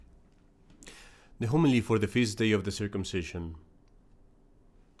The homily for the feast day of the circumcision.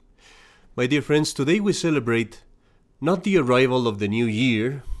 My dear friends, today we celebrate not the arrival of the new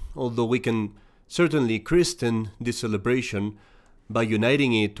year, although we can certainly christen this celebration by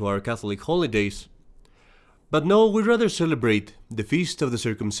uniting it to our Catholic holidays, but no, we rather celebrate the feast of the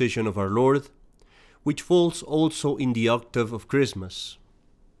circumcision of our Lord, which falls also in the octave of Christmas.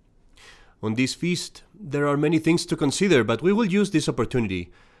 On this feast, there are many things to consider, but we will use this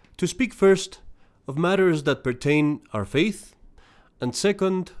opportunity to speak first of matters that pertain our faith, and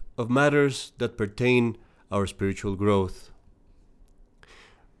second, of matters that pertain our spiritual growth.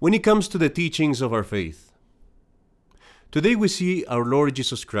 When it comes to the teachings of our faith, today we see our Lord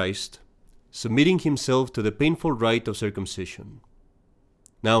Jesus Christ submitting himself to the painful rite of circumcision.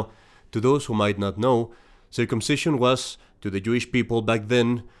 Now, to those who might not know, circumcision was, to the Jewish people back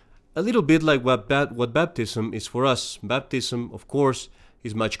then, a little bit like what baptism is for us. Baptism, of course,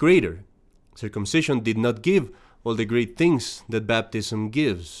 is much greater. Circumcision did not give all the great things that baptism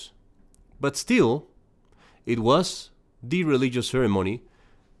gives. But still, it was the religious ceremony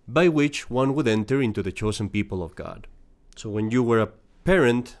by which one would enter into the chosen people of God. So when you were a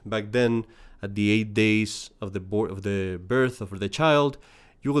parent back then, at the 8 days of the birth of the child,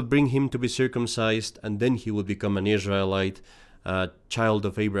 you would bring him to be circumcised, and then he would become an Israelite, a child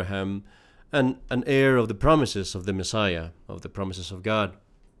of Abraham, and an heir of the promises of the Messiah, of the promises of God.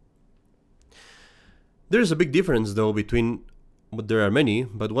 There's a big difference, though, there are many,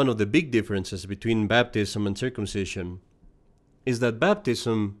 but one of the big differences between baptism and circumcision is that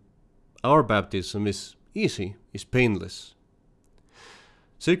our baptism is easy, is painless.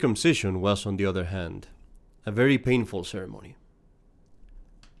 Circumcision was, on the other hand, a very painful ceremony.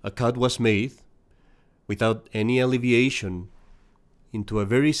 A cut was made without any alleviation into a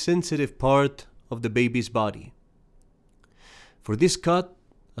very sensitive part of the baby's body. For this cut,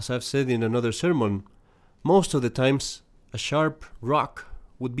 as I've said in another sermon, most of the times a sharp rock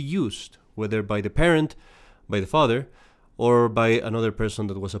would be used, whether by the parent, by the father, or by another person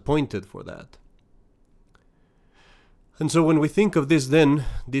that was appointed for that. And so when we think of this then,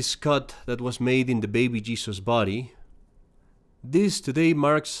 this cut that was made in the baby Jesus' body, this today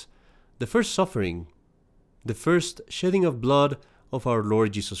marks the first suffering, the first shedding of blood of our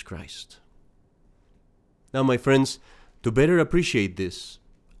Lord Jesus Christ. Now, my friends, to better appreciate this,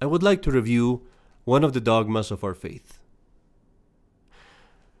 I would like to review one of the dogmas of our faith.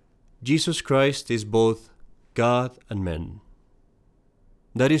 Jesus Christ is both God and man.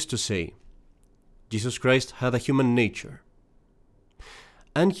 That is to say, Jesus Christ had a human nature,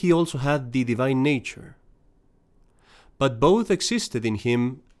 and he also had the divine nature, but both existed in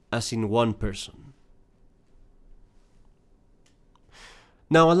him as in one person.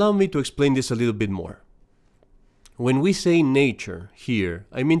 Now allow me to explain this a little bit more. When we say nature here,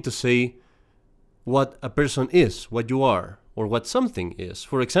 I mean to say what a person is, what you are, or what something is.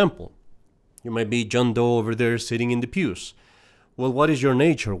 For example, you might be John Doe over there sitting in the pews. Well, what is your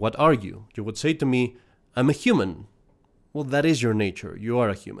nature? What are you? You would say to me, I'm a human. Well, that is your nature. You are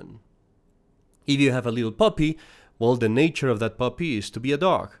a human. If you have a little puppy, well, the nature of that puppy is to be a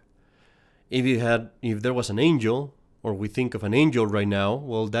dog. If there was an angel, or we think of an angel right now,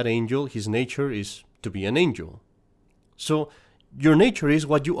 well, that angel, his nature is to be an angel. So, your nature is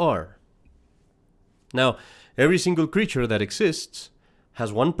what you are. Now, every single creature that exists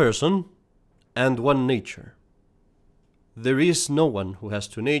has one person and one nature. There is no one who has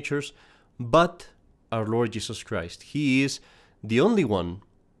two natures but our Lord Jesus Christ. He is the only one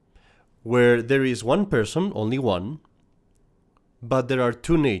where there is one person, only one, but there are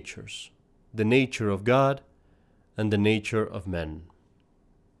two natures, the nature of God and the nature of man.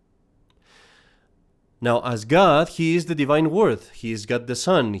 Now, as God, he is the divine Word. He is God the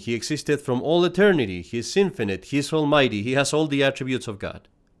Son. He existed from all eternity. He is infinite. He is almighty. He has all the attributes of God.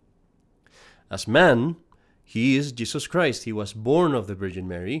 As man, he is Jesus Christ. He was born of the Virgin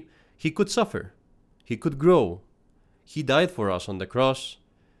Mary. He could suffer. He could grow. He died for us on the cross.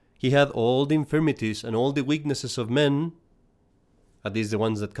 He had all the infirmities and all the weaknesses of men, at least the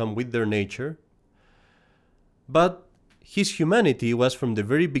ones that come with their nature. But his humanity was from the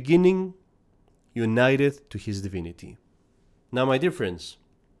very beginning united to his divinity. Now, my dear friends,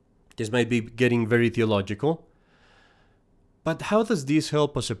 this might be getting very theological, but how does this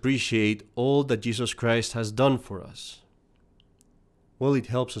help us appreciate all that Jesus Christ has done for us? Well, it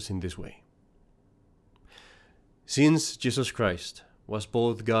helps us in this way. Since Jesus Christ was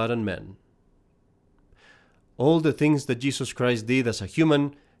both God and man, all the things that Jesus Christ did as a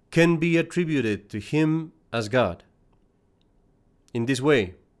human can be attributed to him as God. In this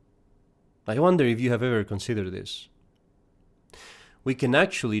way, I wonder if you have ever considered this. We can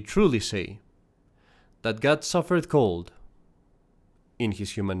actually truly say that God suffered cold in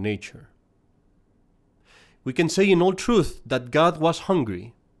his human nature. We can say in all truth that God was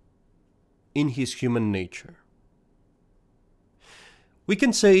hungry in his human nature. We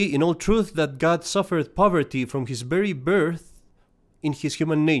can say in all truth that God suffered poverty from his very birth in his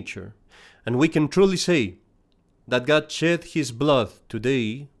human nature. And we can truly say that God shed his blood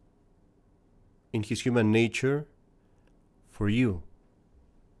today in his human nature for you.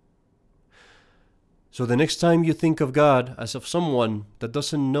 So the next time you think of God as of someone that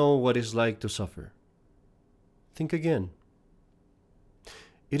doesn't know what it's like to suffer, think again.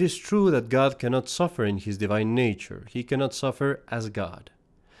 It is true that God cannot suffer in his divine nature. He cannot suffer as God.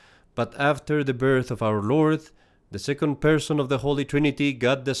 But after the birth of our Lord, the second person of the Holy Trinity,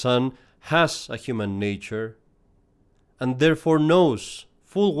 God the Son, has a human nature and therefore knows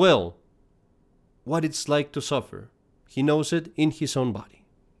full well what it's like to suffer. He knows it in his own body.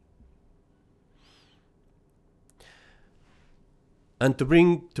 And to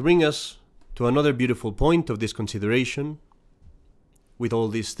bring us to another beautiful point of this consideration, with all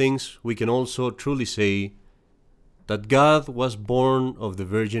these things, we can also truly say that God was born of the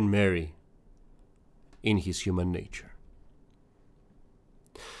Virgin Mary in his human nature.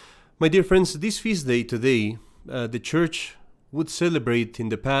 My dear friends, this feast day today, the Church would celebrate in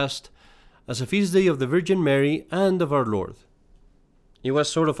the past as a feast day of the Virgin Mary and of our Lord. It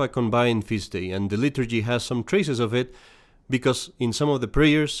was sort of a combined feast day, and the liturgy has some traces of it, because in some of the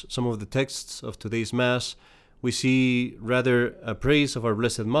prayers, some of the texts of today's Mass, we see rather a praise of our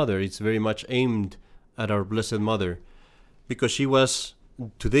Blessed Mother. It's very much aimed at our Blessed Mother, because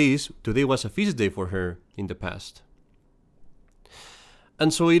today was a feast day for her in the past.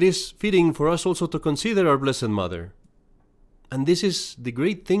 And so it is fitting for us also to consider our Blessed Mother. And this is the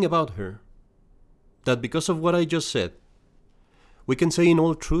great thing about her, that because of what I just said, we can say in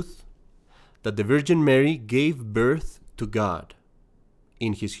all truth that the Virgin Mary gave birth to God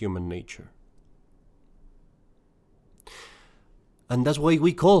in his human nature. And that's why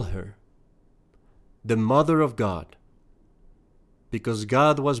we call her the Mother of God, because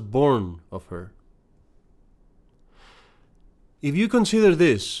God was born of her. If you consider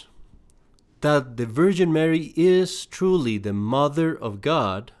this, that the Virgin Mary is truly the Mother of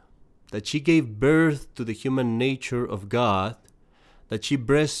God, that she gave birth to the human nature of God, that she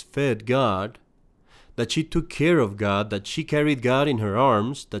breastfed God, that she took care of God, that she carried God in her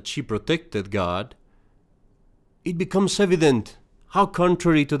arms, that she protected God, it becomes evident how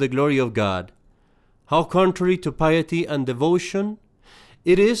contrary to the glory of God, how contrary to piety and devotion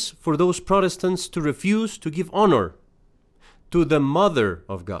it is for those Protestants to refuse to give honor to the Mother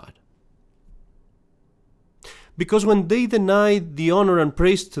of God. Because when they deny the honor and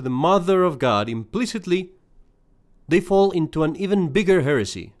praise to the Mother of God, implicitly, they fall into an even bigger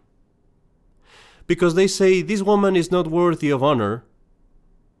heresy. Because they say this woman is not worthy of honor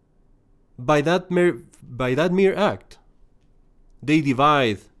by that mere act. They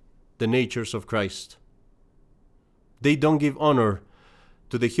divide the natures of Christ. They don't give honor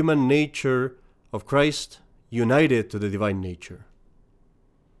to the human nature of Christ united to the divine nature.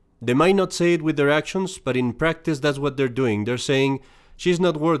 They might not say it with their actions, but in practice that's what they're doing. They're saying, she's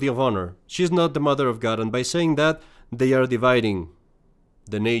not worthy of honor. She's not the Mother of God. And by saying that, they are dividing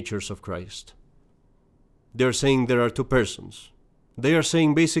the natures of Christ. They're saying there are two persons. They are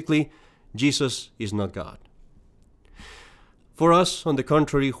saying basically, Jesus is not God. For us, on the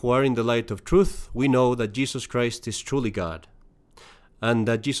contrary, who are in the light of truth, we know that Jesus Christ is truly God, and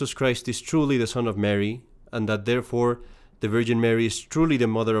that Jesus Christ is truly the Son of Mary, and that therefore the Virgin Mary is truly the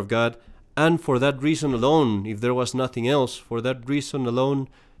Mother of God, and for that reason alone, if there was nothing else, for that reason alone,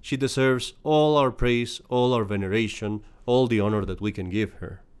 she deserves all our praise, all our veneration, all the honor that we can give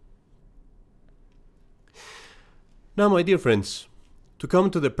her. Now, my dear friends, to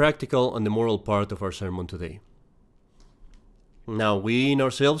come to the practical and the moral part of our sermon today. Now, we in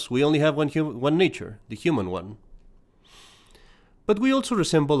ourselves, we only have one nature, the human one. But we also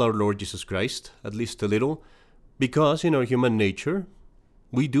resemble our Lord Jesus Christ, at least a little, because in our human nature,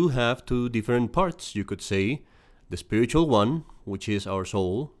 we do have two different parts, you could say, the spiritual one, which is our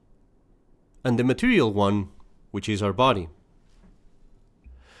soul, and the material one, which is our body.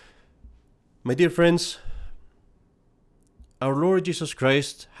 My dear friends, our Lord Jesus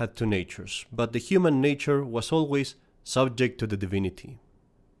Christ had two natures, but the human nature was always subject to the divinity.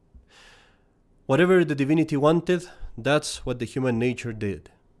 Whatever the divinity wanted, that's what the human nature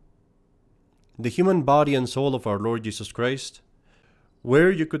did. The human body and soul of our Lord Jesus Christ were,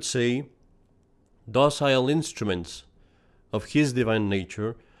 you could say, docile instruments of his divine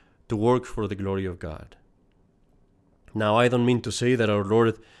nature to work for the glory of God. Now, I don't mean to say that our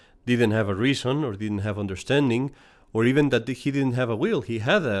Lord didn't have a reason or didn't have understanding, or even that he didn't have a will. He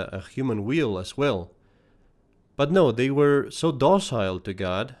had a human will as well. But no, they were so docile to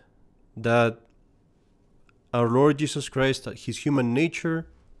God that our Lord Jesus Christ, his human nature,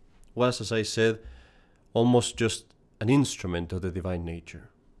 was, as I said, almost just an instrument of the divine nature.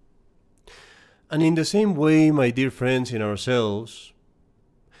 And in the same way, my dear friends, in ourselves,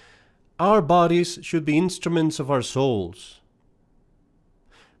 our bodies should be instruments of our souls.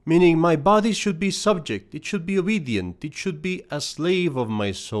 Meaning my body should be subject, it should be obedient, it should be a slave of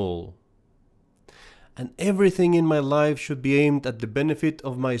my soul. And everything in my life should be aimed at the benefit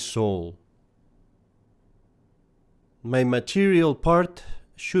of my soul. My material part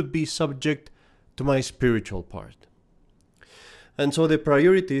should be subject to my spiritual part. And so the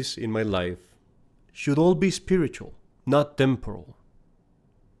priorities in my life should all be spiritual, not temporal.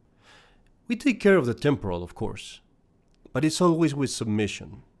 We take care of the temporal, of course, but it's always with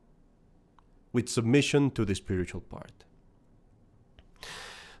submission to the spiritual part.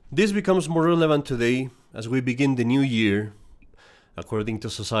 This becomes more relevant today as we begin the new year, according to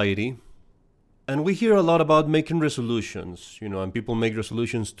society. And we hear a lot about making resolutions, and people make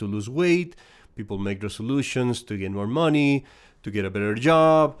resolutions to lose weight, people make resolutions to get more money, to get a better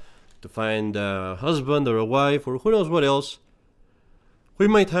job, to find a husband or a wife, or who knows what else. We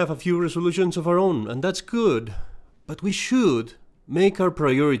might have a few resolutions of our own, and that's good, but we should make our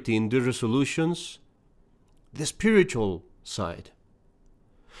priority in the resolutions the spiritual side.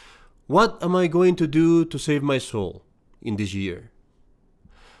 What am I going to do to save my soul in this year?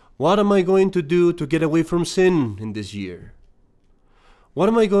 What am I going to do to get away from sin in this year? What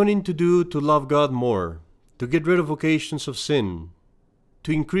am I going to do to love God more, to get rid of occasions of sin,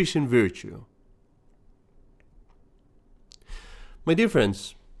 to increase in virtue? My dear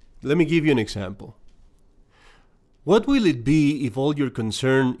friends, let me give you an example. What will it be if all your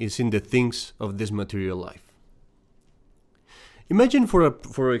concern is in the things of this material life? Imagine,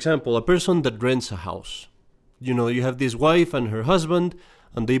 for example, a person that rents a house. You have this wife and her husband,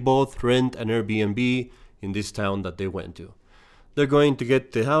 and they both rent an Airbnb in this town that they went to. They're going to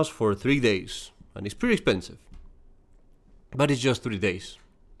get the house for 3 days, and it's pretty expensive. But it's just 3 days.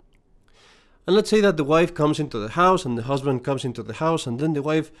 And let's say that the wife comes into the house and the husband comes into the house, and then the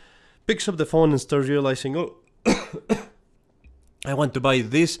wife picks up the phone and starts realizing, I want to buy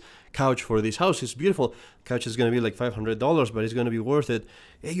this couch for this house. It's beautiful. Couch is going to be like $500, but it's going to be worth it.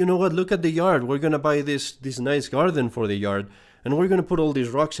 Hey, you know what? Look at the yard. We're going to buy this nice garden for the yard, and we're going to put all these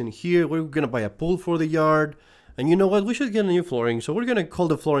rocks in here. We're going to buy a pool for the yard. And you know what? We should get a new flooring. So we're going to call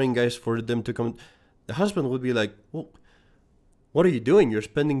the flooring guys for them to come. The husband would be like, well, what are you doing? You're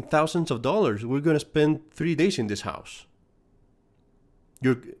spending thousands of dollars. We're going to spend 3 days in this house.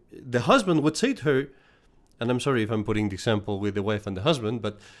 The husband would say to her, and I'm sorry if I'm putting the example with the wife and the husband,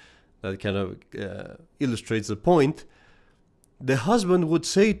 but that kind of illustrates the point. The husband would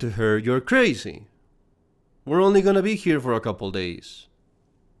say to her, you're crazy. We're only going to be here for a couple days.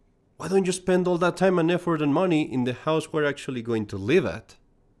 Why don't you spend all that time and effort and money in the house we're actually going to live at?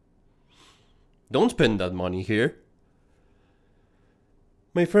 Don't spend that money here.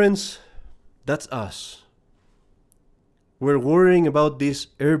 My friends, that's us. We're worrying about this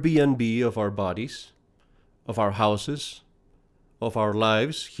Airbnb of our bodies, of our houses, of our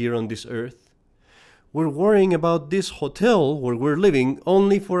lives here on this earth. We're worrying about this hotel where we're living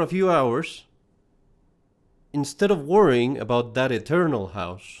only for a few hours, instead of worrying about that eternal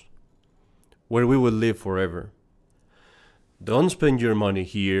house where we will live forever. Don't spend your money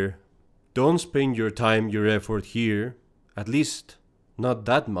here. Don't spend your time, your effort here, at least not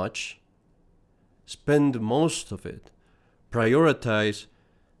that much. Spend most of it. Prioritize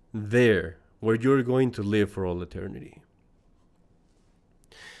there, where you're going to live for all eternity.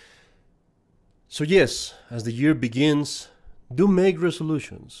 So yes, as the year begins, do make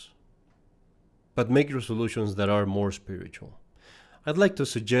resolutions, but make resolutions that are more spiritual. I'd like to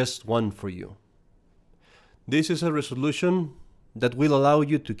suggest one for you. This is a resolution that will allow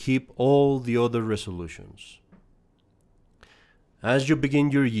you to keep all the other resolutions. As you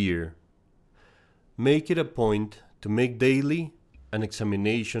begin your year, make it a point to make daily an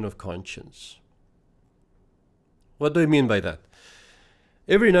examination of conscience. What do I mean by that?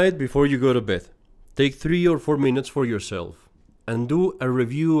 Every night before you go to bed, take 3 or 4 minutes for yourself and do a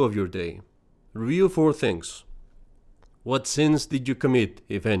review of your day. Review 4 things. What sins did you commit,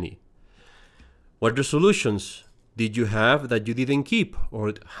 if any? What resolutions did you have that you didn't keep,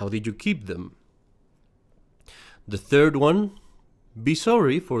 or how did you keep them? The third one, be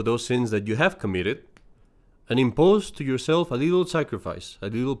sorry for those sins that you have committed and impose to yourself a little sacrifice, a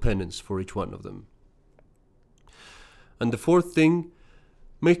little penance for each one of them. And the fourth thing,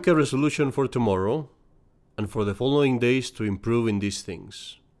 Make a resolution for tomorrow and for the following days to improve in these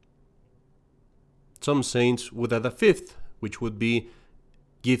things. Some saints would add a fifth, which would be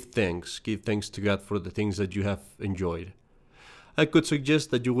give thanks. Give thanks to God for the things that you have enjoyed. I could suggest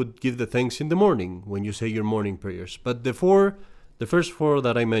that you would give the thanks in the morning when you say your morning prayers. But the first four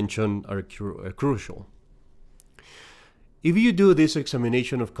that I mentioned are crucial. If you do this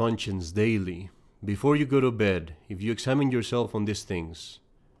examination of conscience daily, before you go to bed, if you examine yourself on these things,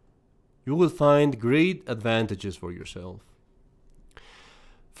 you will find great advantages for yourself.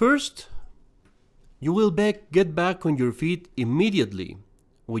 First, you will get back on your feet immediately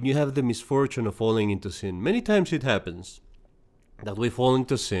when you have the misfortune of falling into sin. Many times it happens that we fall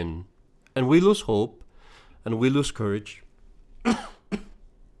into sin and we lose hope and we lose courage.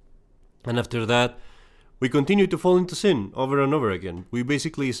 And after that, we continue to fall into sin over and over again. We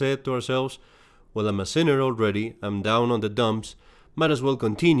basically said to ourselves, well, I'm a sinner already, I'm down on the dumps, might as well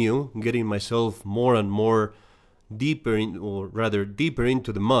continue getting myself more and more deeper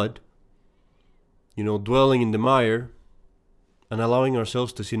into the mud, dwelling in the mire and allowing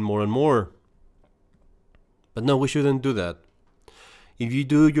ourselves to sin more and more. But no, we shouldn't do that. If you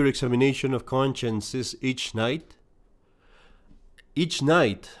do your examination of consciences each night,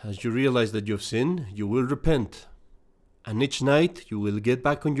 as you realize that you've sinned, you will repent. And each night you will get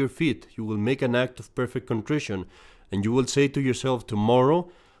back on your feet. You will make an act of perfect contrition. And you will say to yourself, tomorrow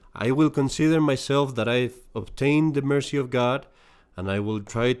I will consider myself that I've obtained the mercy of God, and I will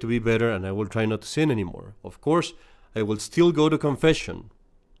try to be better, and I will try not to sin anymore. Of course, I will still go to confession.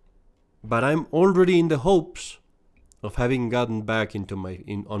 But I'm already in the hopes of having gotten back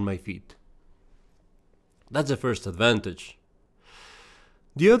on my feet. That's the first advantage.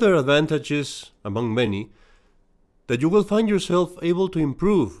 The other advantage is, among many, that you will find yourself able to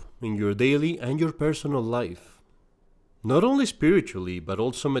improve in your daily and your personal life, not only spiritually, but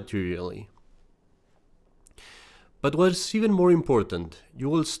also materially. But what's even more important, you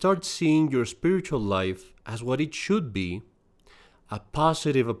will start seeing your spiritual life as what it should be, a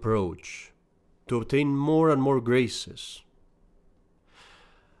positive approach to obtain more and more graces,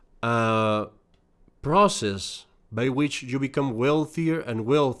 a process by which you become wealthier and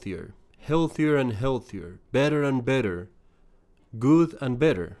wealthier, healthier and healthier, better and better, good and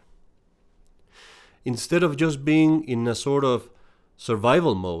better. Instead of just being in a sort of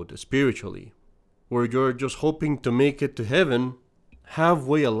survival mode spiritually, where you're just hoping to make it to heaven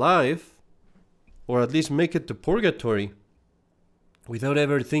halfway alive, or at least make it to purgatory, without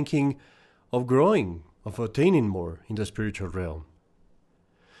ever thinking of growing, of attaining more in the spiritual realm.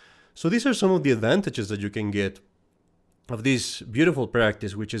 So these are some of the advantages that you can get of this beautiful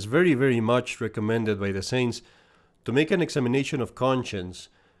practice, which is very, very much recommended by the saints, to make an examination of conscience,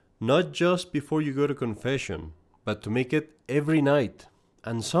 not just before you go to confession, but to make it every night.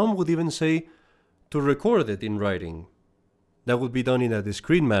 And some would even say to record it in writing. That would be done in a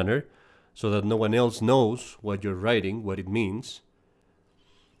discreet manner, so that no one else knows what you're writing, what it means.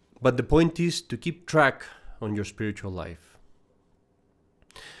 But the point is to keep track on your spiritual life.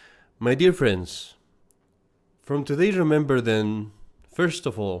 My dear friends, from today remember then, first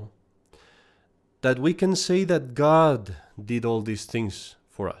of all, that we can say that God did all these things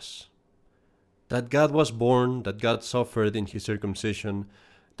for us. That God was born, that God suffered in his circumcision,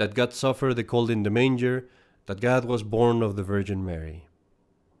 that God suffered the cold in the manger, that God was born of the Virgin Mary.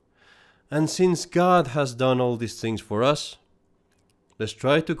 And since God has done all these things for us, let's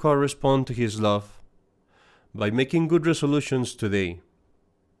try to correspond to his love by making good resolutions today.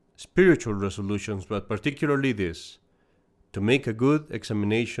 Spiritual resolutions, but particularly this, to make a good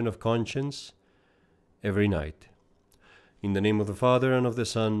examination of conscience every night. In the name of the Father, and of the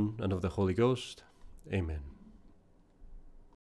Son, and of the Holy Ghost. Amen.